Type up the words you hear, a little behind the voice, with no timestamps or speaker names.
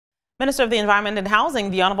Minister of the Environment and Housing,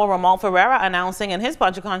 the Honorable Romuald Ferreira, announcing in his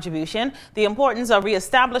budget contribution the importance of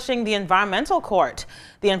reestablishing the Environmental Court.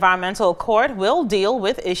 The Environmental Court will deal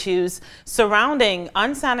with issues surrounding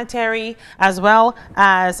unsanitary as well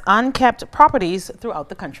as unkept properties throughout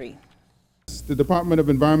the country. The Department of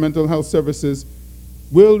Environmental Health Services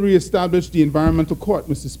will reestablish the Environmental Court,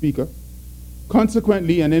 Mr. Speaker.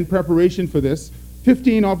 Consequently, and in preparation for this,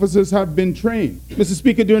 15 officers have been trained. Mr.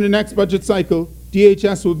 Speaker, during the next budget cycle,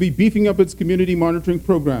 DHS will be beefing up its community monitoring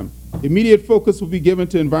program. Immediate focus will be given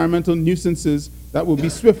to environmental nuisances that will be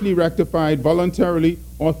swiftly rectified voluntarily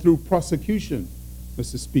or through prosecution,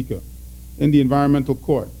 Mr. Speaker, in the Environmental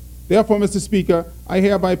Court. Therefore, Mr. Speaker, I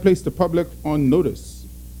hereby place the public on notice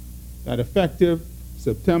that effective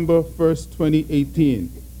September 1st,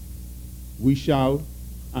 2018, we shall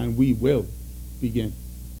and we will begin.